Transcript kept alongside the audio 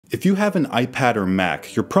If you have an iPad or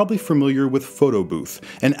Mac, you're probably familiar with Photo Booth,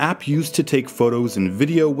 an app used to take photos and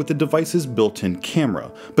video with the device's built-in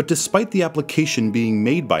camera. But despite the application being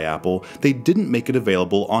made by Apple, they didn't make it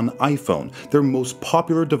available on iPhone, their most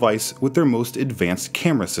popular device with their most advanced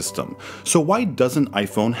camera system. So why doesn't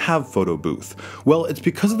iPhone have Photo Booth? Well, it's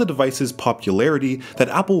because of the device's popularity that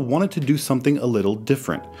Apple wanted to do something a little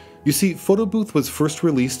different. You see, Photo Booth was first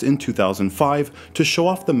released in 2005 to show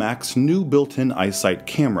off the Mac's new built-in EyeSight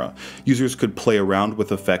camera. Users could play around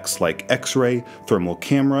with effects like X-ray, thermal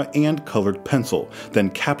camera, and colored pencil,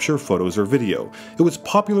 then capture photos or video. It was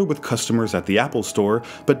popular with customers at the Apple Store,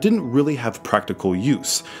 but didn't really have practical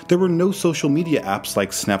use. There were no social media apps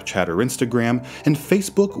like Snapchat or Instagram, and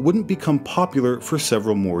Facebook wouldn't become popular for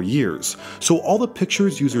several more years. So all the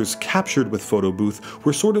pictures users captured with Photo Booth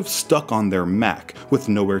were sort of stuck on their Mac, with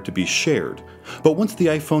nowhere to be shared. But once the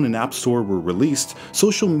iPhone and App Store were released,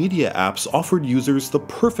 social media apps offered users the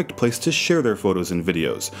perfect place to share their photos and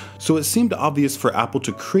videos. So it seemed obvious for Apple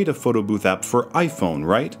to create a Photo Booth app for iPhone,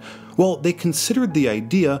 right? Well, they considered the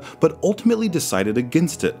idea, but ultimately decided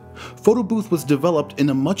against it. Photo Booth was developed in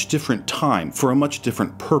a much different time for a much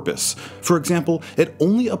different purpose. For example, it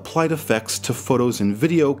only applied effects to photos and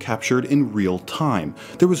video captured in real time.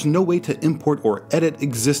 There was no way to import or edit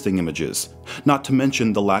existing images. Not to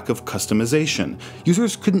mention the lack of customization.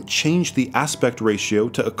 Users couldn't change the aspect ratio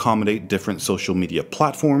to accommodate different social media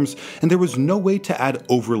platforms, and there was no way to add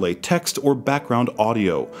overlay text or background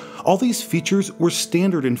audio. All these features were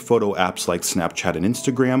standard in photo apps like Snapchat and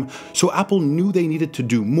Instagram, so Apple knew they needed to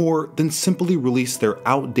do more than simply release their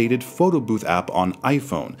outdated Photo Booth app on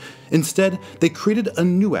iPhone. Instead, they created a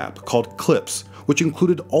new app called Clips, which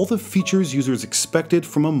included all the features users expected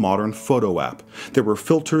from a modern photo app. There were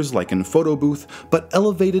filters like in Photo Booth, but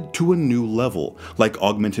elevated to a new level, like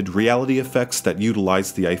augmented reality effects that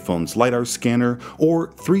utilized the iPhone's LiDAR scanner, or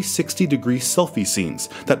 360-degree selfie scenes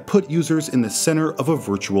that put users in the center of a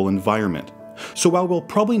virtual environment. So while we'll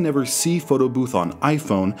probably never see Photo Booth on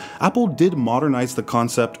iPhone, Apple did modernize the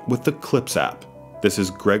concept with the Clips app. This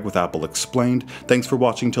is Greg with Apple Explained. Thanks for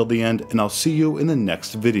watching till the end, and I'll see you in the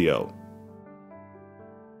next video.